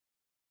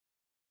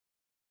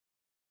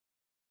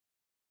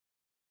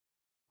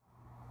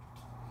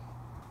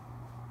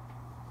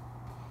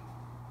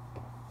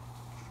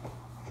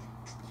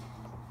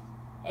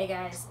Hey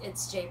guys,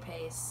 it's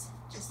J.Pace,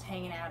 just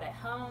hanging out at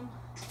home.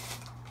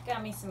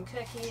 Got me some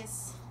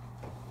cookies,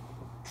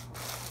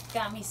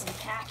 got me some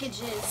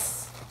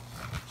packages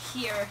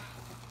here.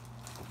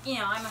 You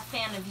know, I'm a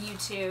fan of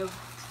YouTube,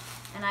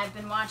 and I've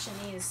been watching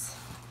these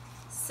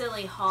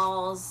silly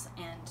hauls,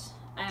 and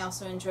I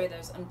also enjoy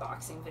those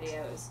unboxing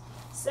videos.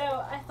 So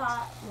I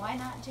thought, why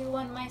not do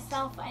one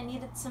myself? I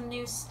needed some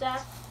new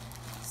stuff.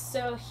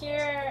 So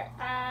here,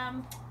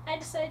 I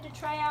decided to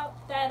try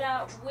out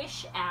that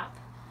Wish app,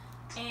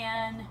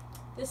 and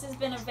this has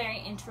been a very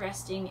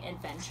interesting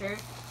adventure.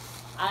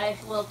 I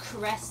will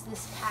caress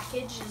this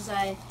package as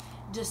I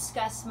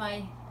discuss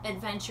my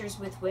adventures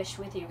with Wish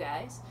with you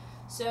guys.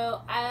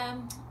 So I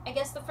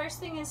guess the first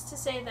thing is to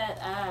say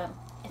that I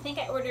think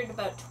I ordered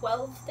about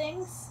 12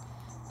 things,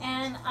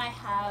 and I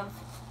have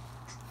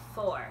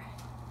four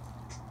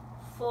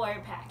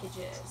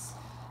packages.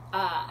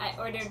 I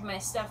ordered my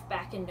stuff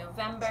back in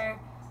November.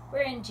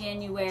 We're in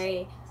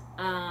January.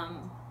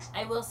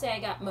 I will say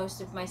I got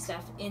most of my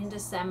stuff in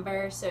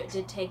December, so it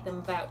did take them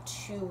about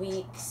 2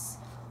 weeks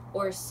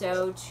or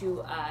so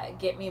to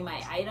get me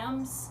my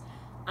items.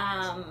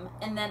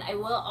 And then I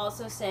will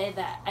also say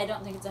that I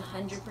don't think it's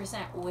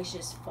 100%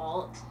 Wish's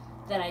fault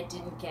that I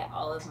didn't get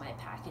all of my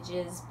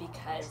packages,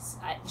 because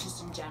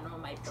just in general,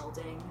 my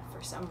building,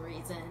 for some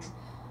reason,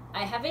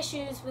 I have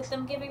issues with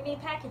them giving me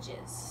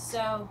packages.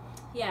 So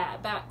yeah,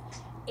 about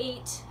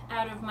 8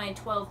 out of my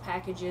 12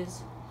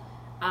 packages.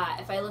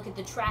 If I look at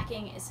the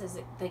tracking, it says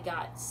that they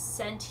got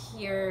sent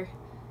here,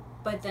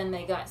 but then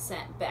they got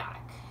sent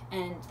back.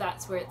 And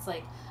that's where it's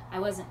like, I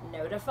wasn't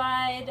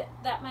notified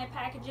that my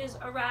packages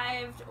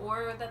arrived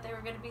or that they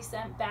were going to be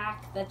sent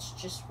back. That's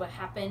just what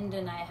happened,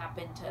 and I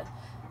happened to,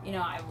 you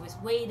know, I was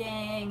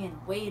waiting, and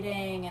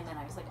then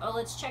I was like, oh,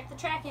 let's check the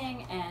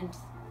tracking, and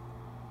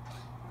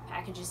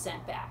packages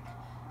sent back.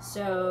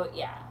 So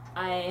yeah,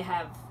 I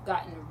have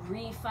gotten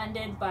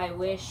refunded by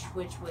Wish,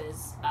 which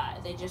was,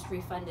 they just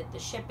refunded the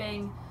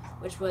shipping,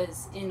 which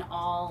was in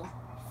all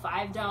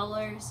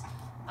 $5.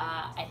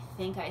 I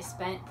think I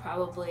spent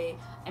probably,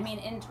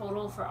 in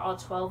total for all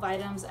 12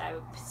 items, I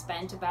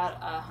spent about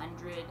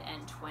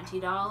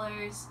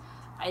 $120.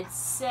 I'd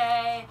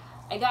say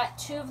I got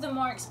 2 of the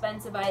more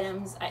expensive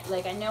items. I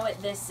know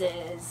what this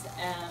is,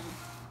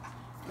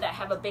 and I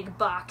have a big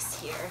box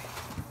here.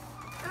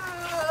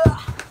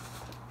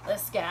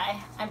 This guy,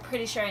 I'm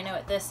pretty sure I know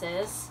what this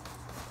is.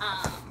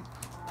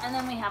 And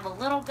then we have a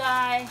little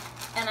guy,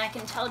 and I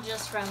can tell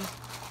just from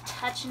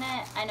touching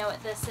it, I know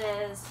what this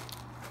is.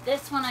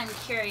 This one I'm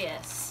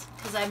curious,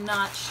 because I'm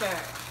not sure.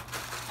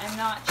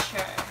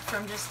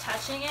 From just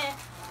touching it,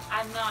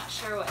 I'm not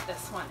sure what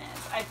this one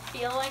is. I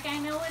feel like I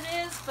know what it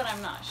is, but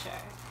I'm not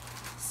sure.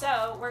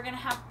 So we're gonna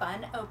have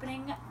fun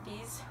opening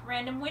these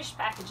random Wish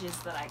packages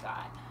that I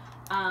got.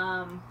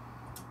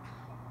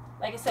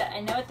 Like I said, I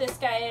know what this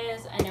guy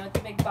is, I know what the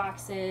big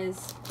box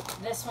is.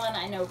 This one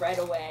I know right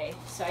away,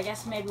 so I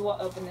guess maybe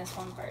we'll open this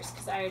one first,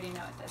 because I already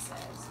know what this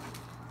is.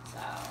 So,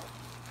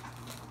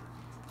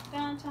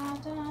 dun,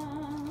 dun,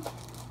 dun.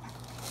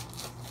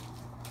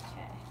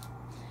 Okay.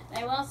 And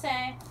I will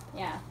say,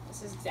 yeah,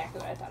 this is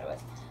exactly what I thought it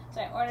was. So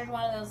I ordered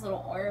one of those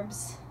little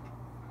orbs.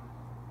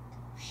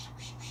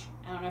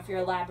 I don't know if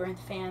you're a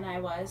Labyrinth fan. I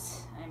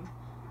was. I'm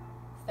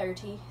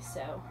 30,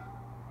 so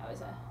that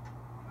was a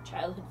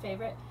childhood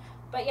favorite.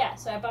 But yeah,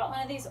 so I bought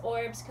one of these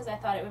orbs because I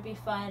thought it would be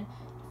fun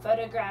to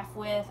photograph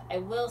with. I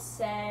will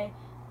say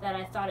that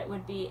I thought it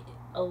would be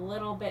a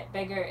little bit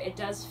bigger. It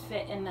does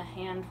fit in the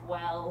hand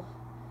well,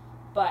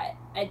 but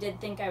I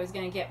did think I was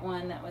going to get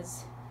one that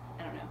was,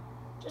 I don't know,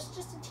 just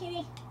a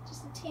teeny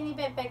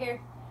bit bigger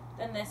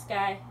than this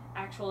guy,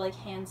 actual like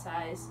hand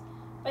size.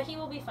 But he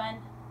will be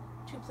fun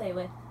to play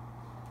with,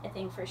 I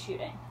think, for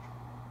shooting.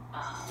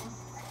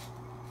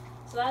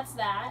 So that's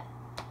that.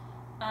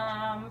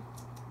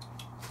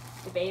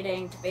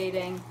 Debating,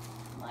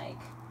 like,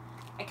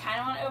 I kind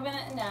of want to open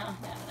it. No,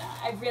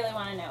 I really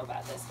want to know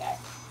about this guy.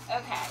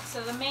 Okay,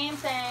 so the main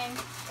thing,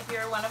 if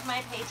you're one of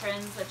my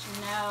patrons, that you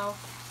know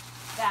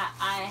that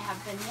I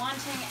have been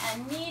wanting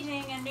and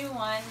needing a new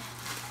one,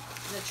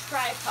 the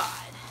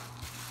tripod.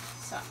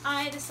 So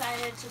I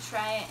decided to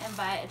try and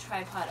buy a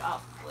tripod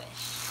off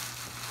Wish.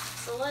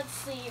 So let's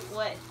see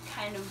what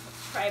kind of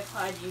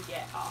tripod you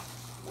get off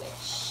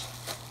Wish.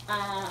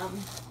 I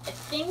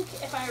think,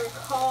 if I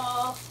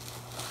recall,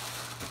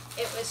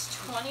 it was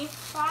 $25,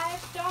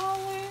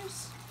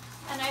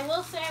 and I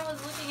will say I was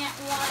looking at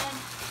one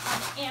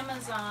on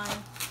Amazon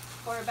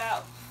for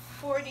about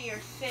 $40 or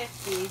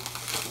 $50.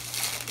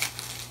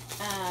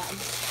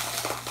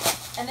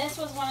 And this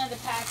was one of the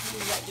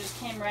packages that just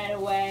came right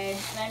away.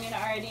 And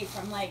already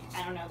from I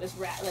don't know, this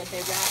wrap, they wrapped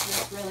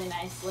this really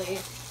nicely.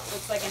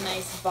 Looks like a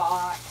nice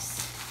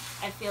box.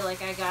 I feel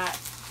like I got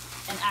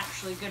an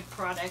actually good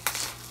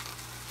product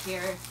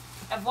here.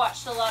 I've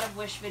watched a lot of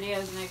Wish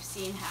videos, and I've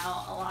seen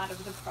how a lot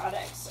of the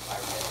products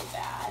are really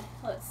bad.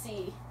 Let's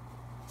see.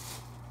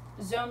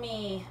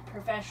 ZOMEI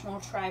Professional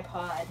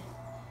Tripod.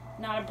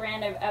 Not a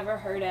brand I've ever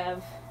heard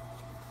of,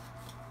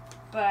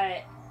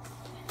 but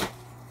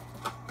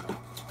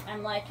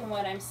I'm liking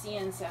what I'm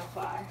seeing so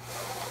far.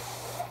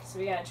 So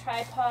we got a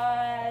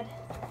tripod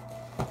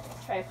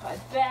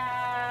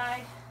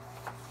bag.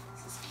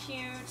 This is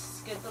cute,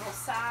 it's a good little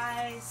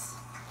size.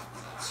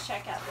 Let's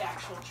check out the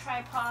actual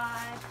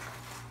tripod.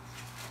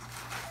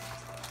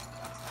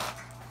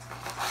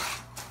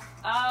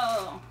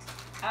 Oh,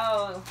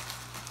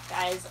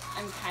 guys,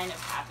 I'm kind of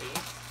happy.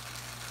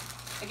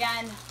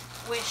 Again,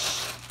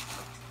 wish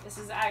this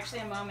is actually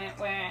a moment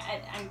where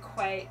I'm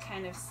quite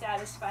kind of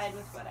satisfied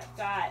with what I've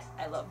got.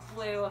 I love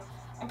blue.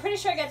 I'm pretty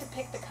sure I got to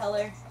pick the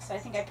color, so I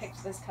think I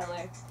picked this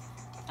color.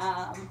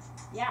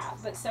 Yeah,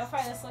 but so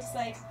far this looks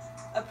like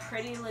a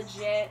pretty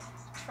legit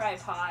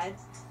tripod.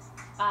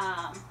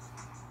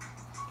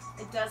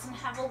 It doesn't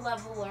have a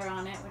leveler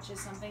on it, which is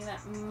something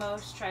that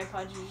most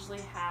tripods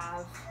usually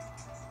have.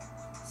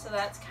 So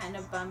that's kind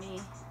of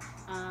bummy.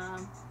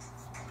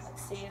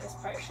 Let's see, this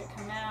part should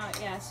come out.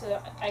 Yeah,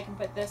 so I can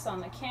put this on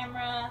the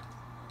camera.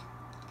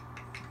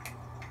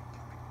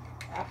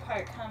 That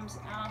part comes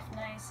off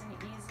nice and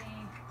easy.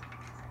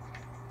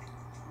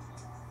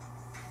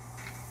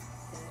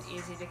 Is it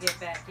easy to get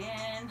back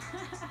in?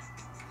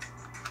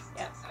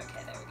 Yep,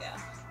 okay, there we go.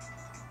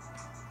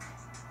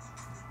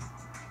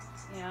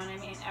 You know what I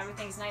mean?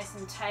 Everything's nice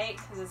and tight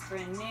because it's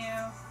brand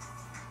new.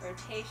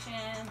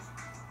 Rotation.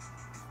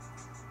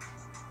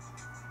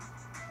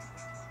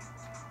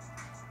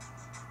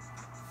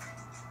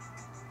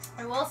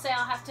 I will say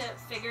I'll have to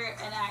figure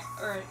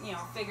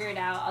it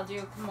out. I'll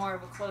do more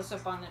of a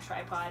close-up on the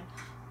tripod,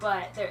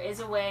 but there is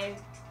a way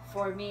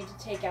for me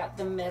to take out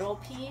the middle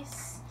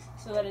piece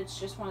so that it's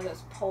just one of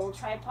those pole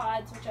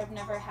tripods, which I've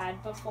never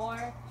had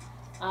before.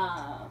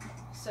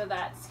 So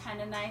that's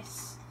kind of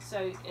nice.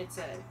 So it's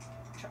a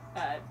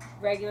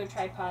regular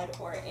tripod,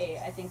 or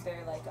I think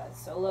they're like a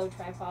solo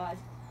tripod,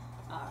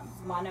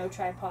 mono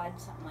tripod,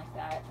 something like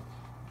that.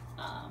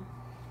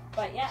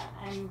 But yeah,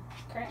 I'm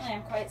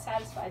quite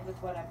satisfied with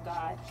what I've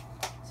got.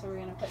 So we're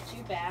gonna put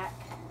you back.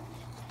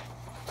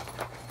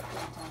 Dun,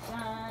 dun,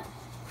 dun.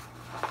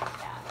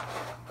 Yeah,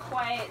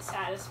 quite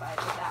satisfied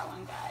with that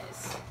one,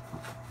 guys.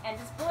 And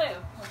it's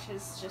blue, which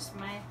is just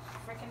my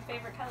freaking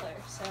favorite color.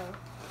 So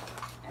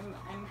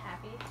I'm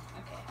happy.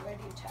 Okay, where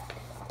do you tuck?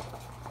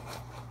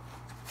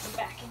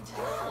 Back into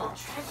the little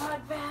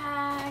tripod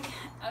bag.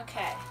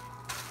 Okay.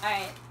 All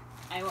right.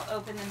 I will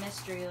open the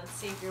mystery. Let's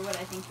see if you're what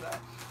I think you are.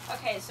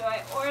 Okay, so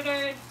I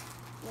ordered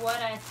what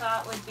I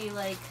thought would be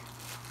like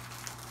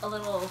a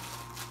little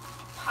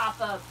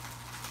pop-up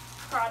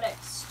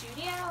product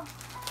studio.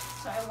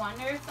 So I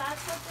wonder if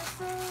that's what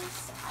this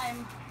is.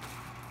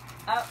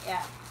 Oh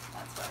yeah,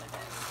 that's what it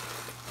is.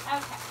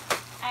 Okay,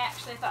 I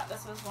actually thought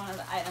this was one of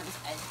the items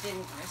I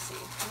didn't receive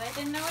because I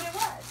didn't know what it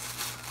was.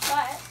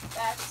 But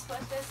that's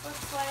what this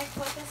looks like,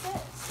 what this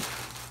is.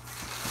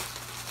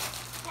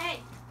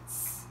 Hey,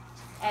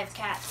 I have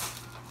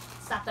cats.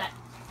 Stop that.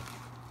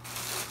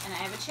 And I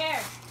have a chair.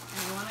 And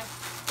I want to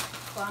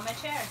claw my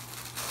chair.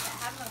 I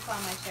have no claw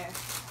my chair.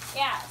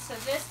 Yeah, so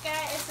this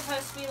guy is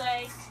supposed to be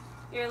like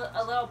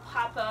a little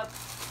pop-up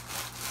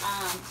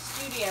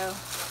studio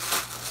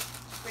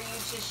for you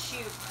to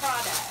shoot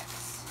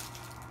products.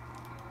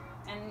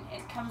 And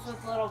it comes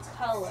with little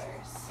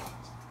colors.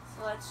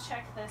 So let's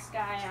check this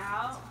guy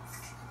out.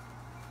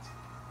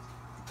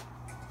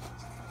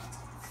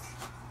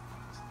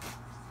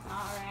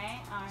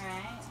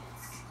 Alright.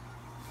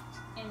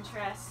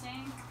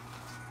 Interesting.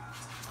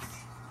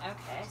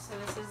 Okay, so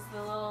this is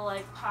the little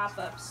like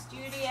pop-up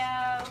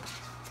studio.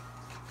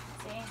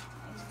 See,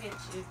 you get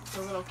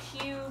the little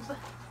cube.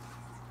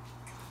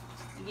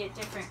 You get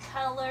different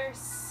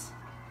colors.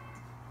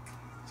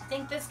 I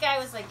think this guy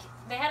was like,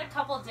 they had a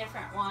couple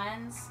different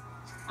ones.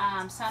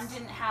 Some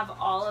didn't have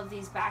all of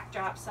these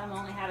backdrops, some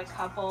only had a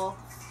couple.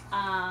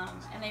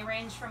 And they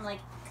range from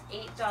like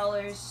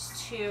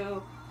 $8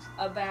 to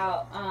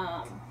about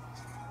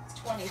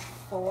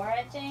 $24,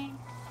 I think.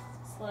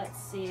 So let's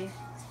see.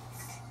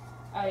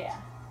 Oh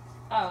yeah.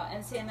 Oh,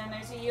 and see, and then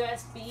there's a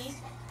USB,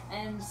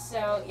 and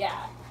so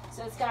yeah,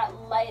 so it's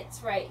got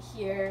lights right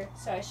here,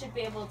 so I should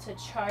be able to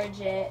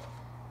charge it,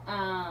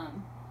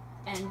 and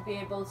be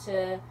able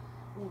to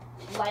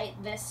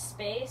light this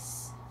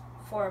space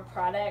for a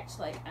product.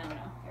 Like, I don't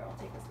know, here, I'll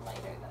take this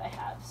lighter that I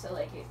have, so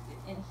like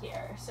in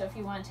here, so if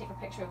you want to take a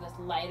picture of this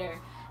lighter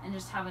and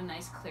just have a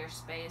nice clear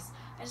space.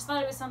 I just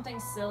thought it was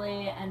something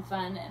silly and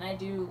fun, and I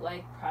do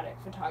like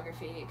product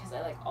photography because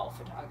I like all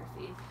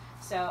photography.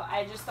 So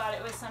I just thought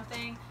it was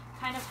something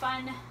kind of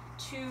fun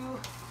to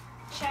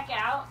check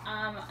out,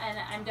 and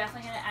I'm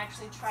definitely going to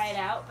actually try it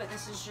out, but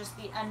this is just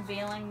the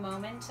unveiling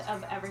moment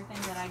of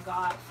everything that I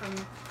got from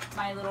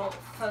my little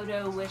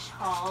photo wish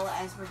haul,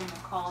 as we're going to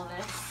call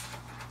this.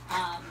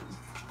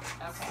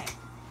 Okay.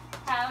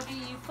 How do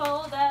you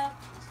fold up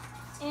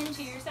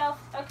into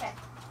yourself? Okay.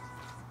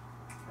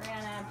 We're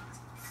going to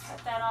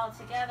put that all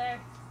together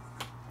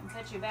and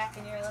put you back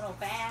in your little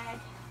bag.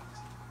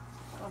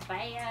 Little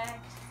bag.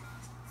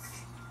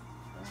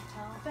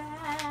 Little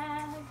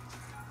bag.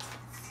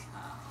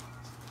 Oh.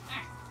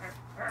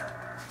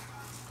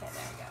 Okay,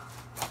 there we go.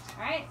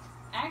 Alright.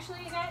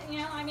 Actually, you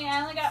know, I mean,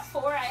 I only got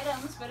 4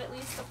 items, but at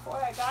least the 4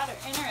 I got are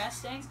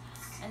interesting.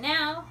 And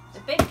now,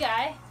 the big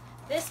guy,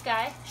 this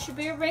guy, should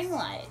be a ring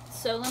light.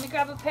 So let me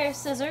grab a pair of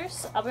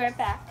scissors. I'll be right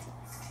back.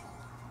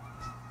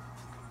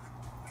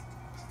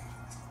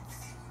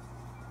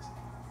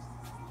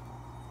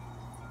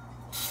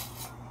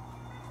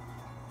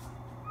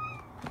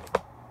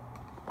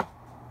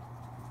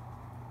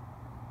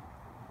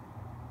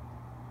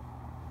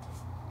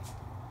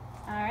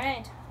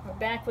 Alright, we're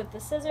back with the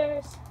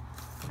scissors.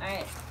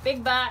 Alright,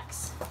 big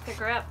box, pick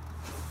her up.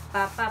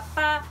 Ba, ba,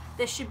 ba.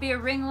 This should be a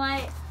ring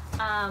light.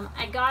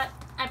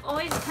 I've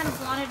always kind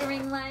of wanted a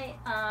ring light.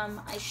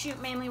 I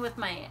shoot mainly with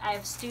I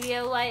have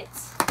studio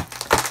lights,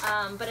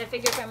 but I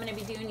figure if I'm going to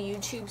be doing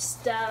YouTube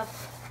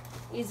stuff,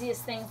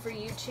 easiest thing for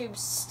YouTube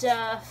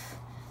stuff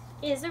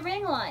is a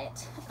ring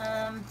light.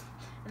 And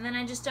then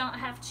I just don't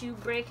have to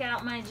break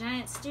out my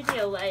giant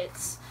studio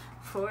lights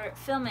for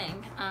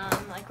filming.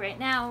 Like right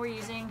now we're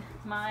using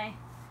my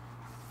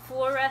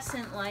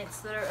fluorescent lights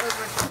that are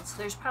overhead, so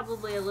there's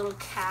probably a little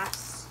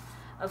cast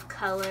of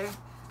color.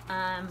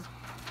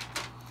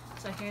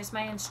 So here's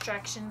my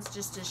instructions,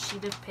 just a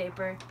sheet of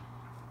paper.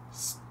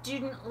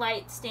 Student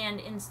light stand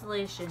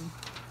installation.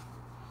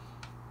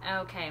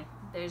 Okay,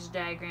 there's a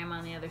diagram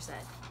on the other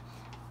side.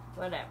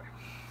 Whatever.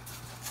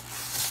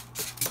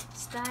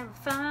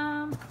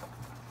 Styrofoam.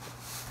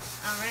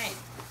 Alright,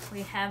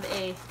 we have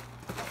a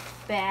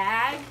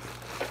bag.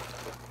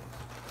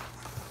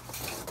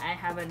 I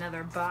have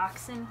another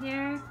box in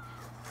here,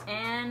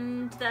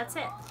 and that's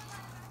it.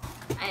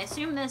 I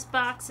assume this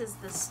box is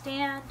the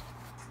stand.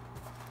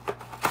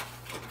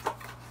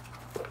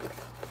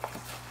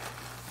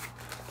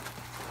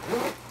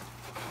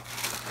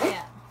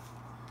 Yeah,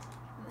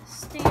 the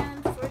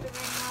stand for the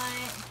ring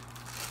light.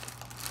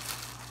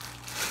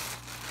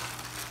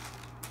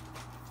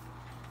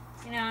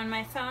 You know, and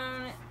my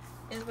phone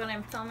is what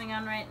I'm filming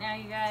on right now,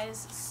 you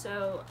guys,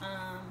 so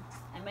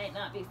I might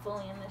not be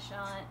fully in the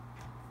shot.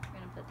 I'm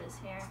gonna put this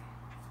here.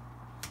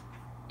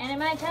 And it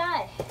might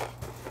die,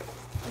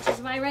 which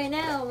is why right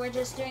now we're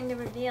just doing the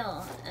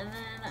reveal, and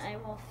then I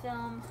will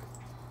film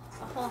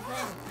the whole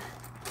thing.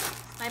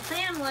 My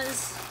plan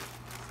was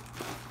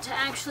to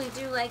actually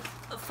do like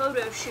a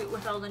photo shoot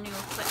with all the new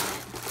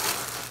equipment.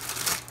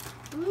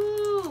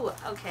 Ooh,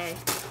 okay.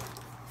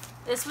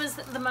 This was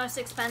the most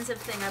expensive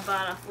thing I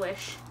bought off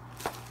Wish.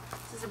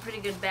 This is a pretty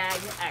good bag,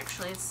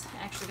 actually. It's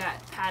actually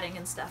got padding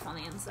and stuff on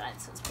the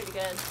inside, so it's pretty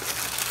good.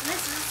 And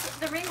this is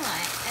the ring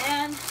light,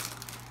 and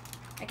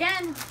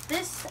again,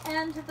 this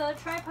and the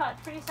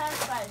tripod, pretty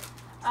satisfied.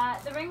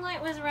 The ring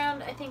light was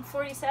around, I think,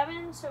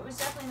 $47, so it was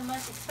definitely the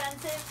most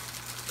expensive.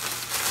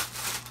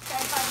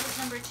 Tripod was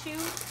number 2.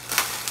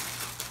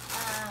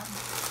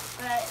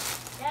 But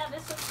yeah,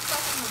 this looks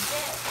fucking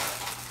legit,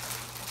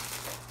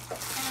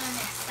 and I'm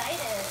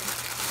excited.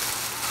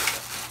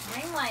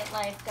 Ring light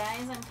life,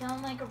 guys. I'm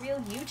feeling like a real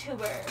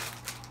YouTuber.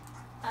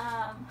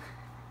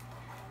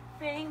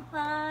 Ring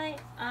light.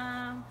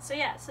 So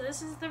yeah, so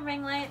this is the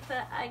ring light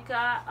that I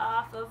got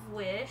off of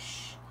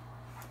Wish.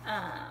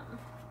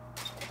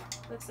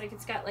 Looks like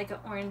it's got like an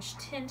orange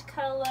tint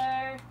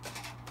color.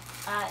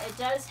 It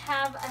does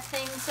have a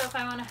thing, so if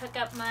I want to hook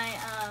up my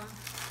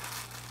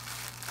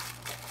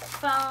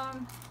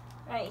phone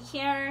right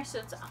here, so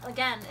it's,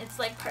 again, it's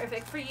like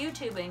perfect for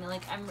YouTubing.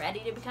 Like, I'm ready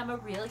to become a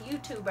real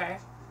YouTuber.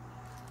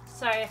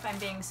 Sorry if I'm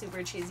being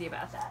super cheesy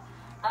about that.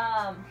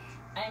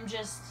 I'm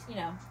just, you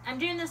know, I'm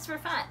doing this for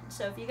fun.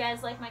 So if you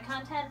guys like my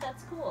content,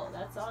 that's cool.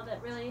 That's all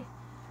that really,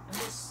 I'm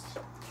just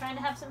trying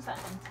to have some fun.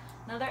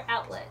 Another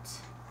outlet.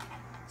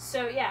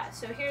 So yeah,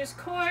 so here's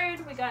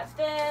cord. We got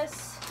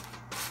this.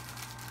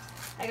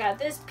 I got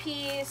this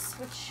piece,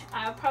 which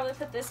I'll probably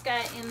put this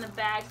guy in the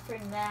bag for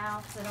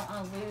now because I don't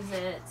want to lose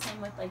it.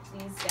 Same with like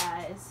these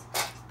guys.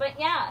 But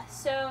yeah,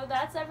 so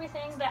that's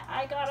everything that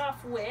I got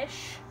off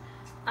Wish.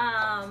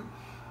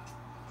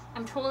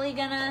 I'm totally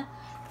gonna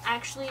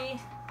actually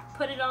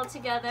put it all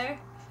together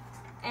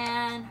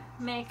and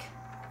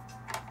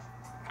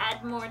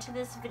add more to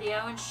this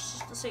video, and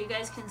so you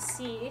guys can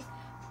see.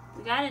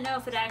 We gotta know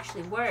if it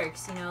actually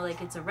works, you know, like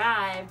it's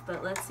arrived,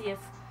 but let's see if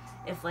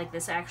like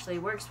this actually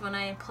works when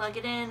I plug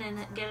it in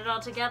and get it all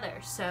together.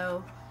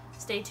 So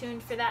stay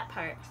tuned for that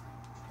part.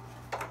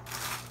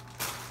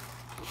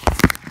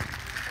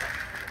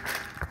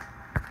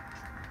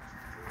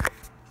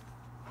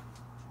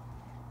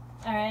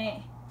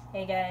 Alright,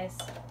 hey guys,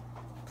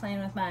 playing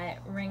with my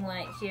ring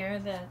light here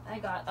that I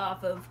got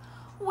off of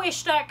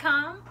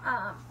wish.com.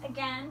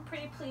 Again,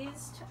 pretty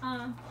pleased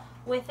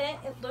with it.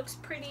 It looks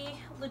pretty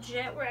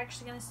legit. We're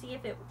actually going to see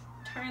if it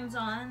turns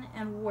on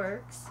and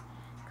works,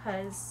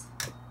 because,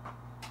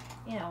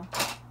 you know,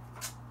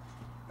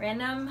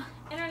 random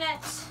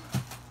internet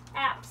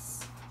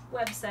apps,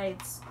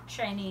 websites,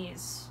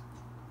 Chinese,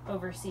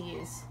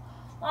 overseas,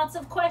 lots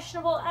of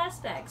questionable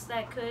aspects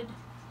that could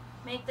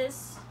make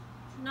this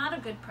not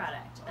a good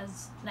product,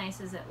 as nice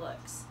as it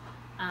looks.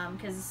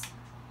 Because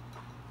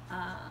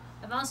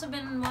I've also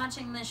been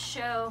watching this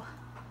show,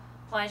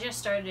 well, I just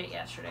started it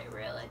yesterday,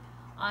 really,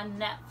 on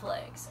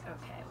Netflix.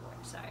 Okay,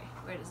 sorry,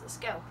 where does this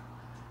go?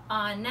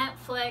 on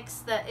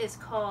Netflix that is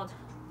called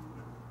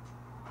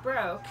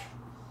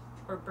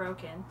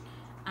Broken,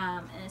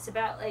 and it's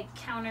about like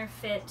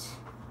counterfeit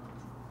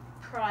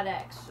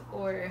products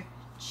or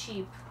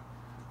cheap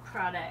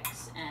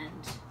products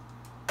and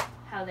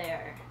how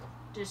they're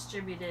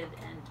distributed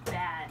and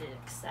bad,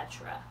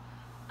 etc.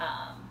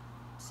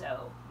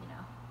 So, you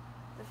know,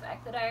 the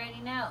fact that I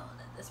already know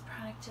that this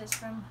product is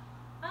from,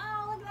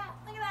 oh, look at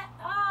that,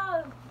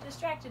 oh,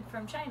 distracted,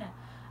 from China.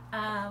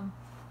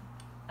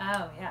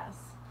 Oh, yes.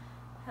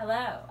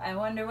 Hello. I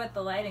wonder what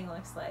the lighting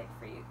looks like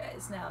for you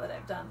guys now that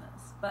I've done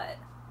this, but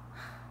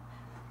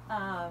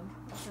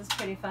this is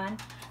pretty fun.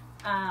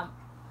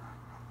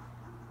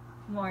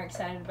 More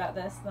excited about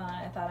this than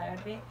I thought I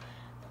would be.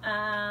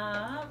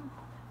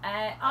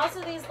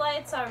 Also, these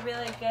lights are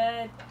really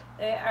good.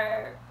 They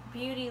are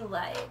beauty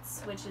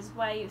lights, which is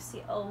why you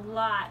see a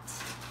lot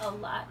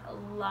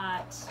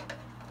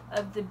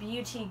of the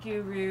beauty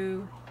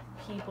guru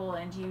people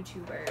and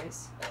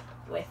YouTubers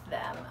with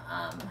them.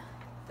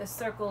 The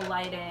circle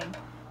lighting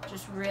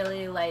just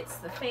really lights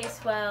the face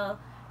well,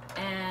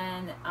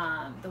 and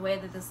the way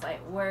that this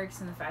light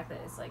works and the fact that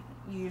it's like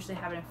you usually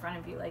have it in front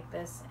of you like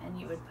this, and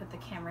you would put the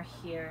camera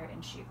here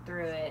and shoot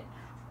through it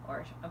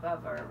or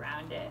above or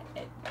around it.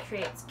 It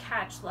creates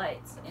catch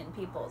lights in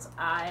people's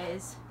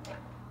eyes,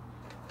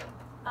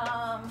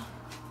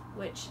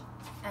 which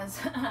as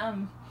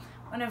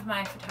one of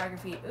my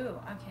photography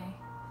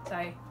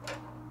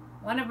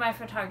one of my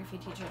photography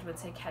teachers would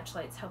say, catch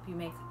lights help you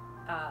make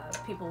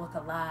people look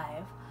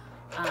alive.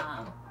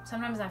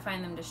 Sometimes I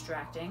find them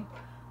distracting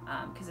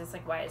because it's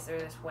like, why is there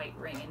this white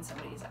ring in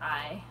somebody's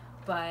eye?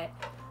 But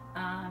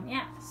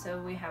yeah, so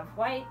we have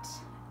white,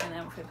 and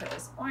then if we put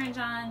this orange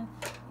on,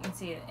 you can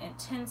see it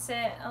tints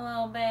it a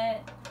little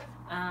bit.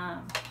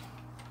 And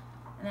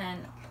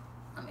then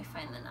let me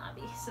find the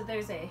knobby. So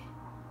there's so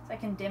I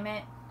can dim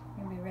it.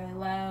 It can be really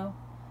low,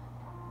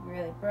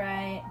 really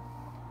bright.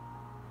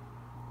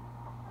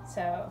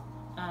 So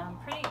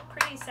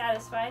pretty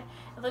satisfied.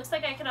 It looks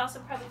like I could also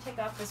probably take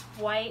off this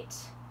white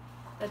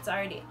that's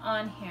already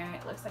on here.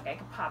 It looks like I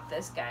could pop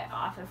this guy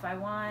off if I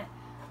want.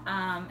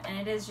 And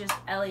it is just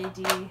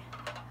LED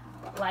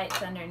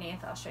lights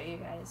underneath. I'll show you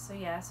guys. So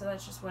yeah, so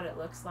that's just what it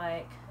looks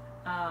like.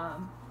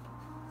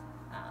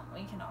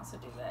 We can also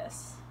do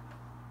this.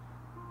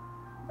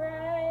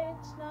 Bright,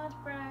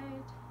 not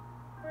bright,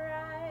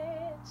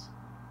 bright,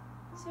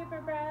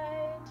 super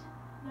bright,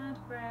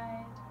 not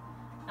bright.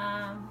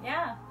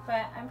 Yeah,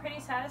 but I'm pretty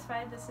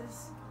satisfied. This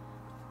is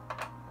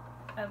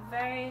a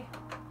very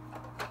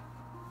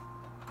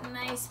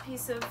nice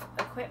piece of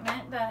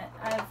equipment that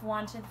I've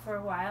wanted for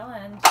a while,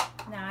 and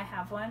now I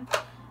have one.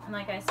 And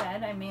like I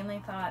said, I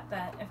mainly thought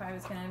that if I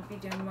was going to be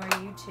doing more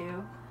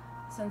YouTube,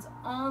 since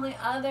all the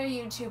other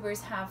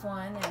YouTubers have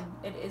one and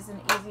it is an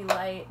easy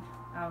light.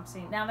 Oh,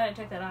 see, now that I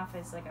took that off,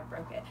 it's like I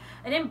broke it.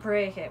 I didn't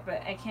break it,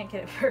 but I can't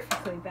get it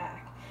perfectly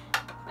back.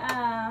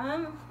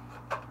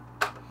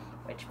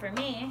 Which for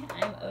me,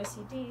 I'm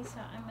OCD, so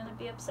I'm going to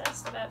be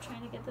obsessed about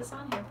trying to get this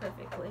on here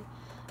perfectly.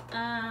 So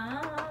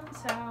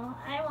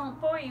I won't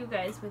bore you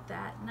guys with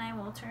that, and I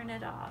will turn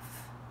it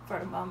off for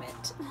a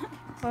moment.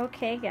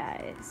 Okay,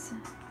 guys.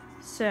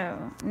 So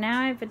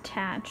now I've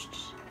attached,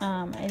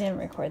 I didn't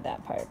record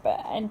that part, but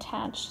I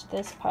attached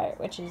this part,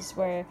 which is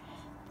where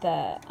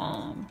the,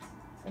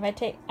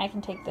 I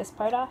can take this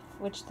part off,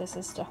 which this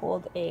is to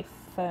hold a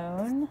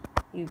phone,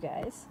 you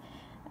guys,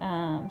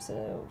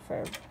 so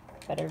for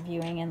better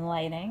viewing and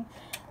lighting,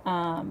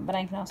 but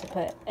I can also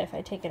put, if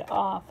I take it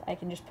off, I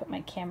can just put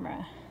my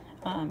camera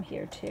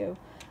here too,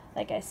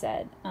 like I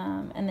said,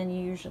 and then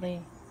you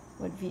usually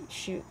would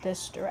shoot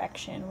this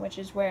direction, which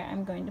is where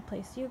I'm going to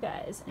place you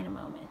guys in a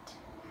moment,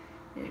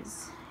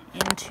 is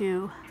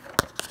into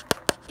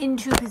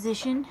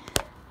position.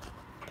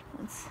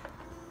 Let's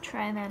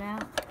try that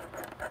out.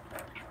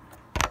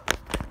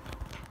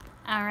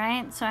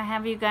 Alright, so I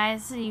have you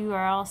guys, you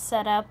are all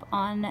set up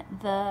on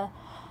the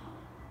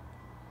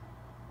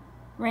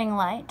ring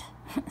light.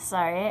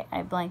 Sorry,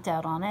 I blanked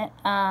out on it.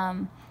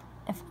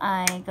 If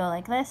I go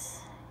like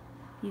this,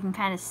 you can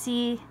kind of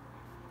see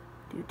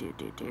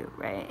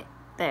right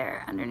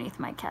there underneath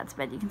my cat's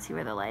bed. You can see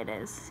where the light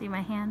is. See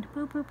my hand?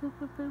 Boop, boop, boop,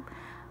 boop,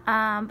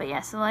 boop. But yeah,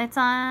 so the light's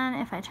on.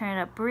 If I turn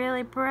it up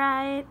really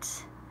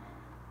bright,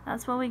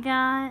 that's what we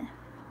got.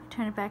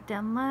 Turn it back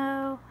down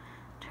low,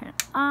 turn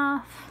it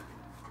off,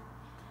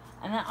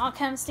 and then I'll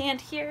come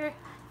stand here.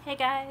 Hey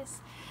guys,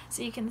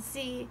 so you can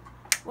see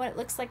what it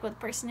looks like with the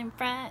person in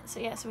front. So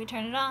yeah, so we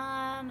turn it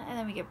on, and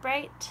then we get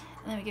bright,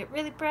 and then we get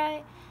really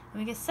bright,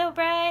 and we get so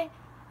bright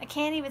I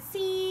can't even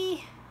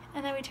see,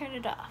 and then we turn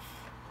it off.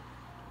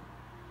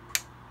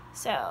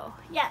 So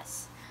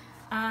yes,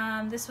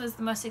 this was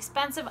the most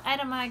expensive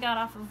item I got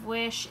off of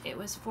Wish. It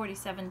was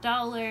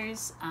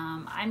 $47.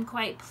 I'm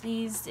quite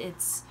pleased.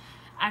 It's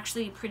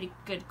actually pretty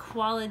good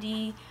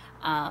quality.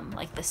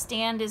 Like the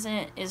stand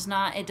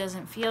it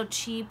doesn't feel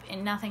cheap,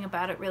 and nothing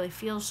about it really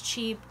feels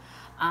cheap.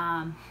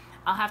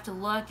 I'll have to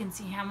look and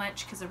see how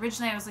much, because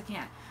originally I was looking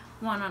at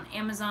one on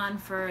Amazon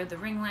for the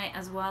ring light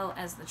as well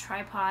as the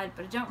tripod,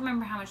 but I don't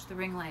remember how much the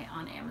ring light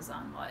on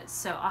Amazon was,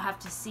 so I'll have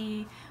to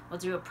see. We'll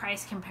do a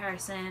price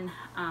comparison,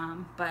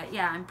 but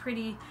yeah, I'm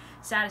pretty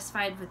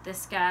satisfied with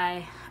this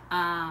guy.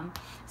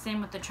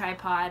 Same with the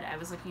tripod. I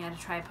was looking at a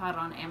tripod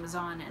on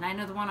Amazon, and I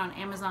know the one on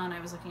Amazon I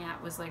was looking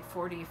at was like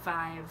 $45,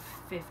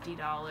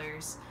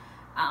 $50,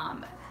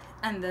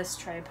 and this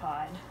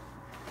tripod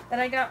that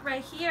I got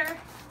right here,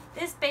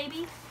 this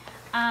baby,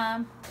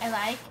 I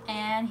like,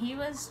 and he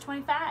was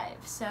 25.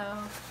 So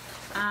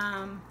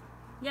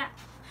yeah,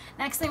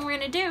 next thing we're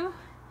gonna do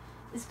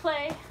is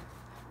play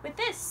with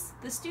this,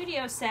 the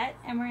studio set,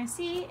 and we're gonna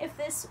see if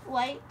this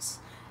lights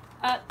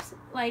up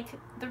like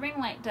the ring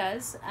light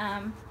does.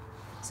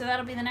 So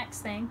that'll be the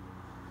next thing.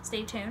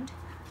 Stay tuned.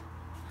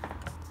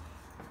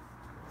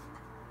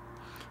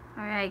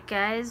 Alright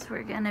guys,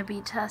 we're gonna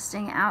be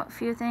testing out a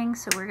few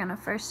things. So we're gonna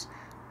first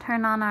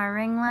turn on our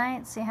ring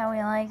light, see how we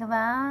like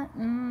that.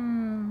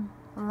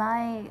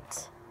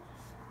 Light.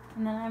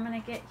 And then I'm gonna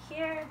get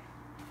here.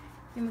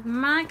 You're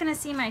not gonna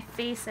see my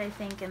face, I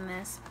think, in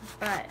this,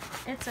 but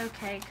it's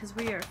okay because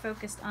we are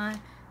focused on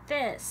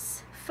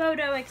this.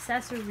 Photo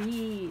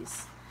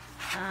accessories.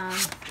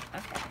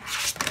 Okay.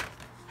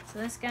 So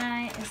this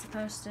guy is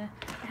supposed to,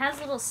 it has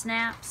little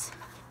snaps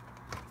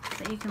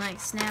that you can like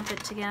snap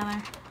it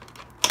together.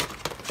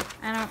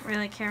 I don't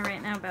really care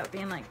right now about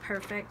being like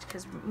perfect,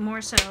 because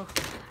more so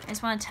I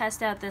just want to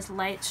test out this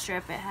light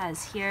strip it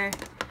has here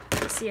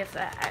to see if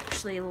that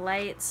actually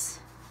lights.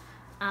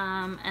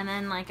 And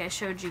then, like I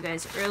showed you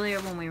guys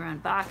earlier when we were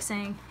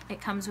unboxing,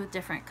 it comes with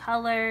different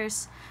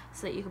colors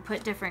so that you can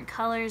put different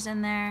colors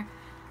in there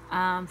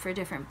for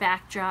different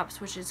backdrops,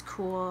 which is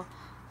cool.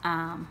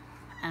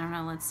 I don't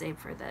know, let's say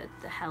for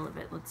the hell of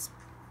it, let's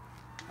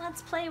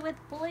play with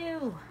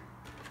blue.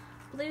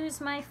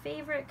 Blue's my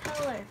favorite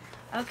color.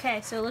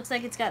 Okay, so it looks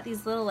like it's got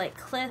these little like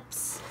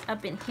clips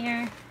up in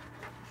here.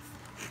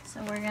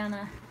 So we're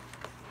gonna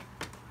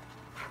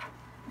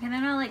they're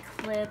not like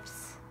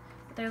clips,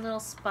 but they're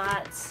little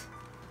spots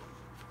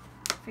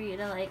for you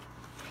to like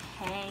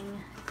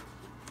hang.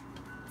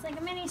 It's like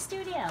a mini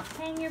studio.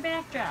 Hang your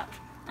backdrop.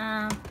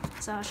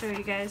 So I'll show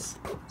you guys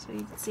so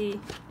you can see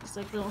just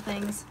like little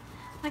things.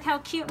 Look how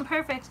cute and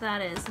perfect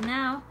that is.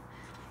 Now,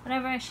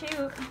 whatever I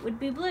shoot would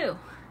be blue.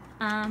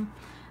 I'm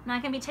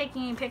not going to be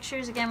taking any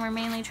pictures. Again, we're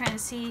mainly trying to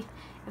see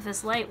if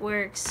this light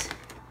works.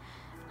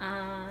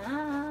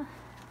 So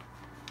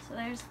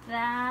there's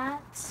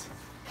that.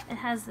 It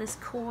has this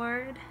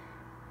cord.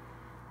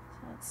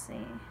 So let's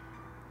see.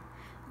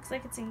 Looks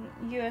like it's a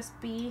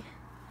USB.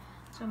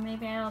 So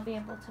maybe I'll be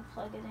able to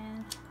plug it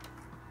in.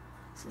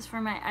 This is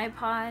for my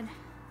iPod.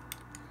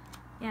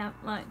 Yeah,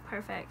 look,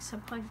 perfect. So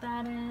plug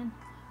that in.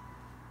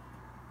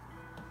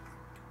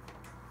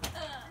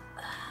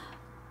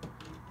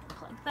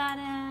 Plug that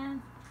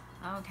in.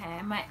 Okay,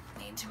 I might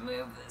need to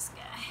move this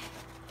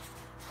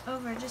guy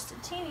over just a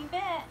teeny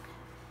bit.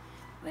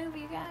 Move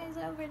you guys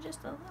over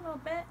just a little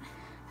bit.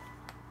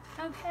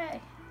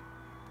 Okay.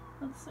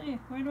 Let's see.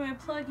 Where do I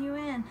plug you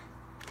in?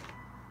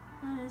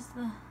 What is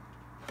the...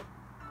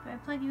 Do I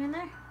plug you in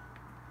there?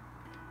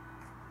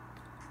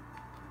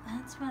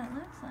 That's what it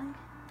looks like.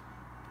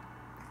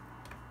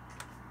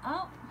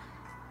 Oh.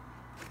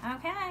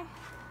 Okay.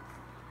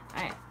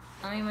 Alright.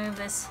 Let me move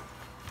this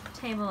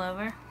table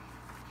over.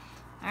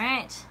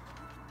 Alright.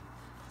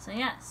 So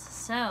yes.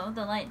 So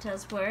the light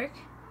does work.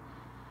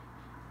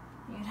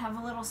 You'd have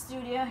a little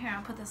studio. Here,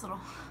 I'll put this little...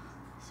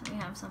 So we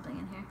have something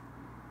in here.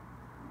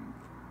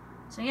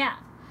 So yeah.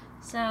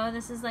 So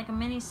this is like a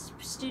mini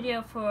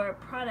studio for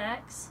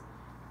products.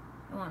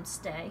 It won't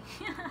stay.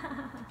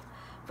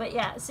 But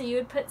yeah, so you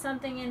would put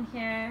something in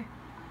here.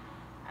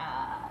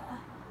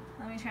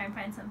 Let me try and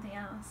find something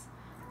else.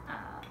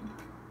 I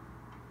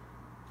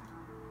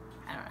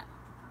don't know.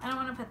 I don't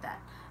want to put that.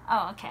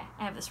 Oh, okay.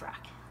 I have this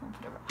rock. We'll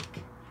put a rock.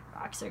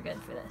 Rocks are good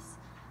for this.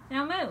 They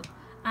don't move.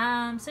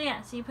 So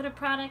yeah, so you put a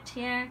product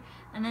here,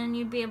 and then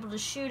you'd be able to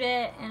shoot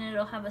it, and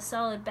it'll have a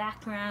solid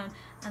background,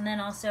 and then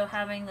also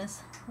having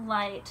this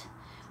light,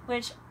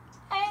 which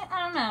I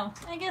don't know.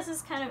 I guess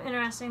it's kind of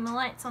interesting. The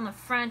light's on the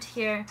front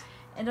here.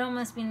 It'd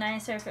almost be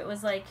nicer if it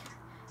was like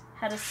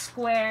had a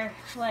square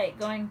light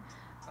going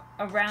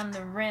around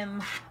the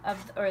rim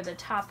of, or the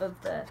top of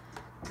the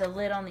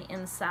lid on the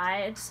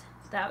inside.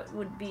 That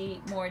would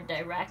be more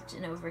direct.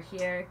 And over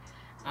here,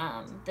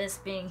 this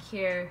being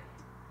here,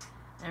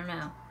 I don't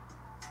know.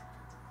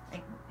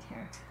 Like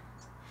here,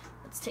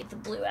 let's take the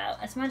blue out.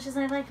 As much as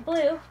I like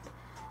blue,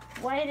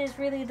 white is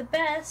really the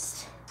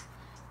best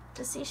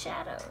to see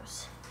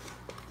shadows.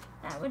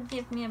 That would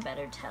give me a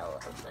better tell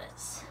of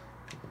this.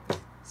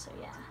 So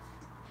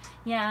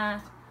yeah.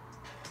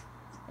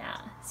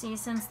 See,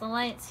 since the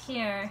light's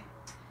here,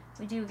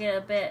 we do get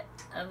a bit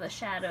of a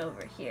shadow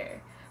over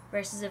here.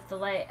 Versus if the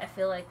light, I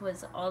feel like,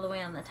 was all the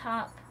way on the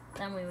top,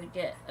 then we would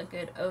get a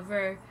good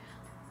over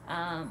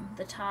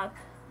the top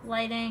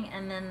lighting,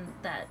 and then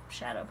that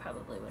shadow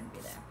probably wouldn't be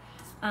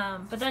there.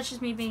 But that's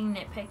just me being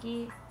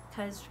nitpicky,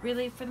 because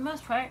really, for the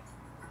most part,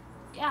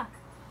 yeah,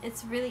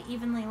 it's really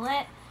evenly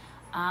lit,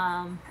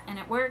 and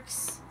it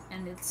works.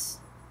 and it's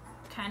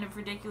kind of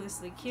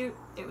ridiculously cute.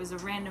 It was a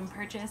random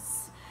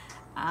purchase.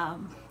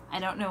 I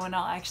don't know when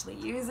I'll actually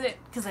use it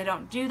because I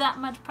don't do that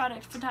much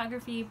product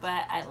photography,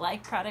 but I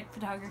like product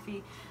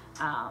photography.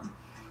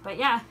 But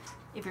yeah,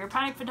 if you're a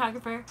product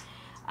photographer,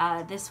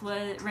 this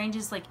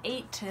ranges like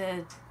 $8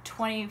 to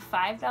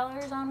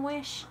 $25 on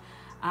Wish.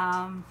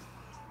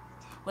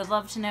 Would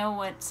love to know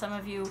what some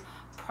of you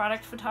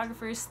product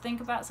photographers think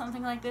about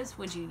something like this.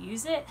 Would you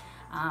use it?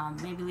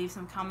 Maybe leave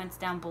some comments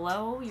down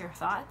below, your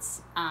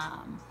thoughts.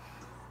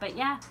 But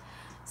yeah,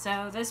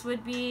 so this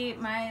would be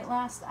my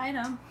last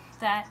item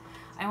that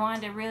I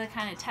wanted to really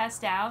kind of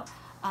test out.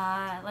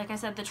 Like I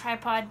said, the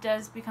tripod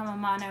does become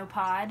a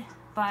monopod,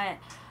 but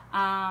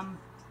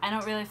I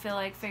don't really feel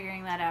like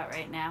figuring that out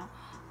right now.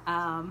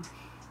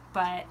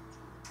 But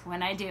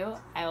when I do,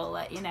 I will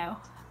let you know.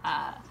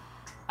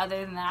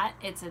 Other than that,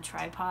 it's a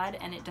tripod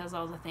and it does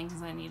all the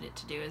things I need it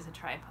to do as a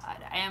tripod.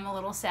 I am a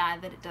little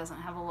sad that it doesn't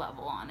have a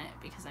level on it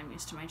because I'm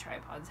used to my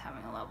tripods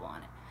having a level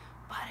on it.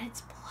 But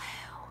it's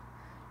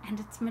blue and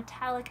it's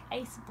metallic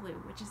ice blue,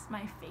 which is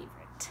my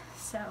favorite.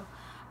 So,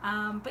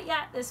 but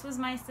yeah, this was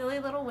my silly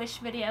little wish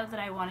video that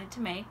I wanted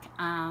to make.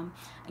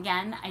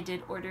 Again, I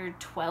did order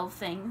 12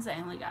 things. I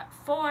only got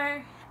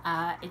 4.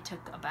 It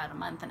took about a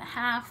month and a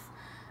half.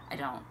 I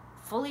don't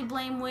fully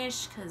blame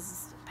Wish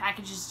because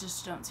packages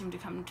just don't seem to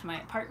come to my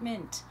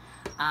apartment.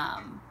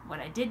 What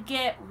I did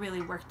get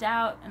really worked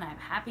out and I'm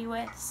happy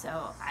with,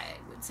 so I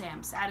would say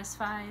I'm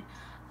satisfied.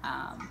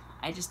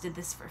 I just did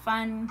this for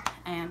fun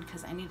and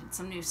because I needed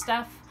some new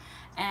stuff,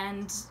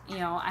 and you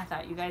know, I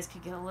thought you guys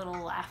could get a little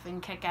laugh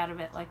and kick out of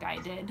it like I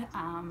did.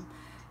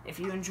 If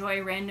you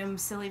enjoy random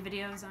silly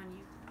videos on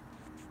YouTube.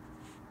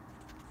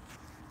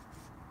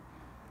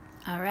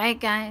 Alright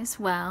guys,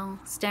 well,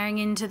 staring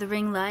into the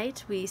ring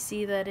light, we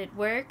see that it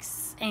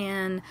works,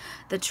 and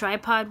the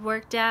tripod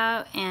worked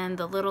out, and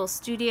the little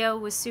studio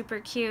was super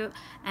cute,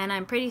 and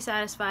I'm pretty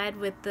satisfied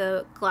with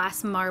the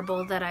glass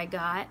marble that I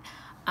got.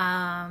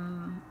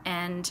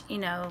 And you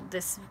know,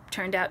 this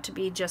turned out to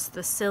be just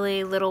the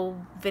silly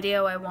little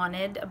video I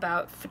wanted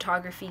about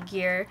photography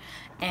gear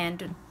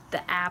and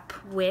the app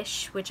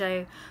Wish, which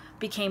I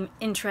became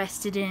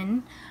interested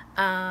in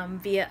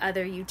via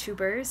other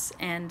YouTubers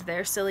and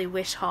their silly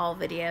Wish haul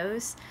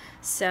videos.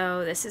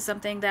 So this is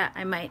something that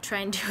I might try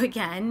and do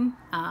again.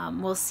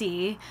 We'll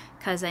see,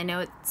 because I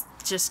know it's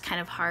just kind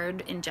of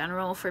hard in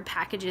general for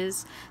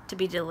packages to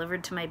be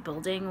delivered to my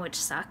building, which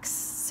sucks.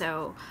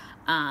 So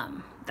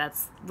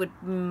that's what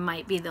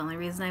might be the only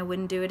reason I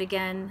wouldn't do it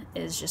again,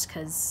 is just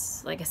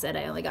because, like I said,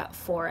 I only got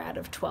 4 out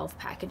of 12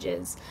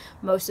 packages.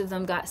 Most of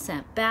them got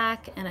sent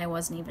back and I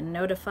wasn't even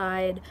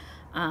notified.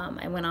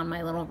 I went on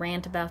my little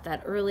rant about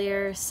that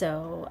earlier,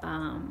 so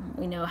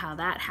we know how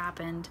that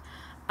happened.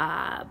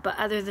 But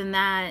other than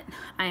that,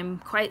 I'm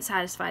quite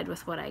satisfied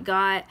with what I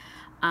got.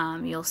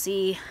 You'll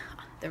see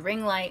the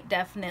ring light,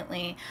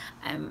 definitely.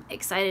 I'm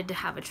excited to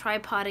have a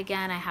tripod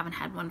again. I haven't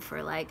had one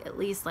for like at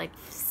least like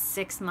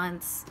 6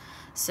 months,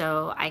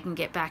 so I can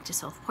get back to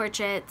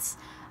self-portraits.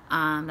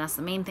 That's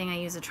the main thing I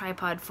use a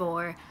tripod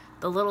for.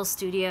 The little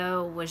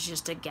studio was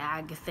just a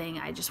gag thing.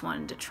 I just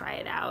wanted to try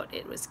it out.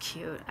 It was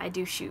cute. I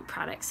do shoot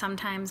products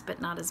sometimes, but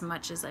not as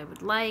much as I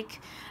would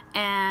like.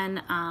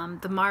 And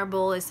the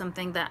marble is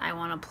something that I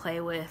want to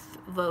play with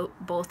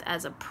both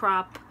as a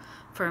prop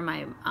for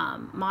my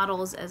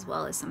models, as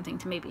well as something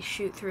to maybe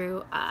shoot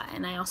through.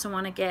 And I also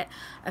want to get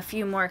a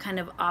few more kind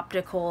of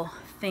optical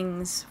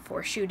things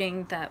for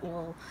shooting that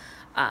will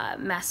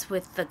mess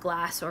with the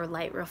glass or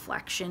light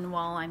reflection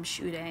while I'm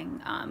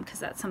shooting, because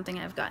that's something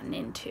I've gotten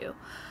into.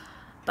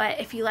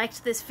 But if you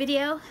liked this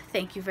video,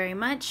 thank you very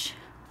much.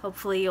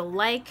 Hopefully you'll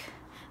like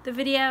the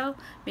video,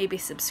 maybe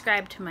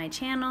subscribe to my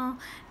channel,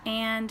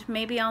 and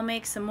maybe I'll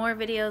make some more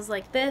videos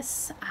like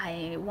this.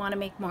 I want to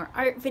make more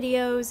art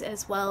videos,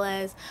 as well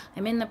as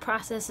I'm in the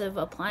process of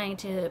applying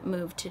to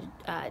move to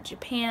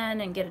Japan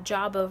and get a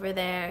job over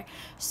there.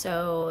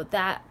 So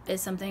that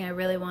is something I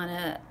really want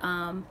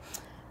to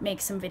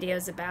make some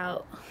videos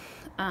about.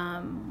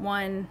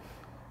 One,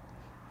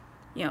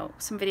 you know,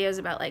 some videos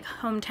about like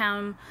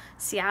hometown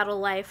Seattle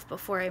life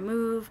before I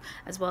move,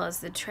 as well as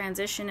the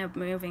transition of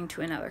moving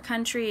to another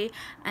country,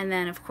 and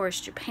then of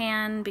course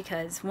Japan,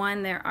 because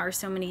one, there are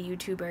so many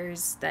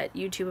YouTubers that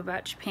YouTube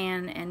about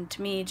Japan, and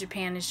to me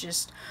Japan is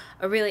just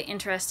a really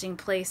interesting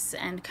place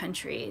and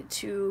country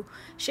to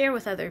share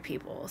with other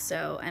people.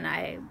 So, and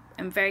I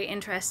am very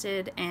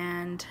interested,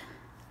 and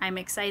I'm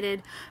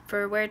excited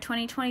for where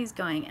 2020 is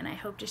going, and I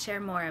hope to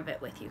share more of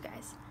it with you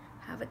guys.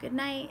 Have a good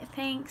night.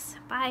 Thanks.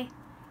 Bye.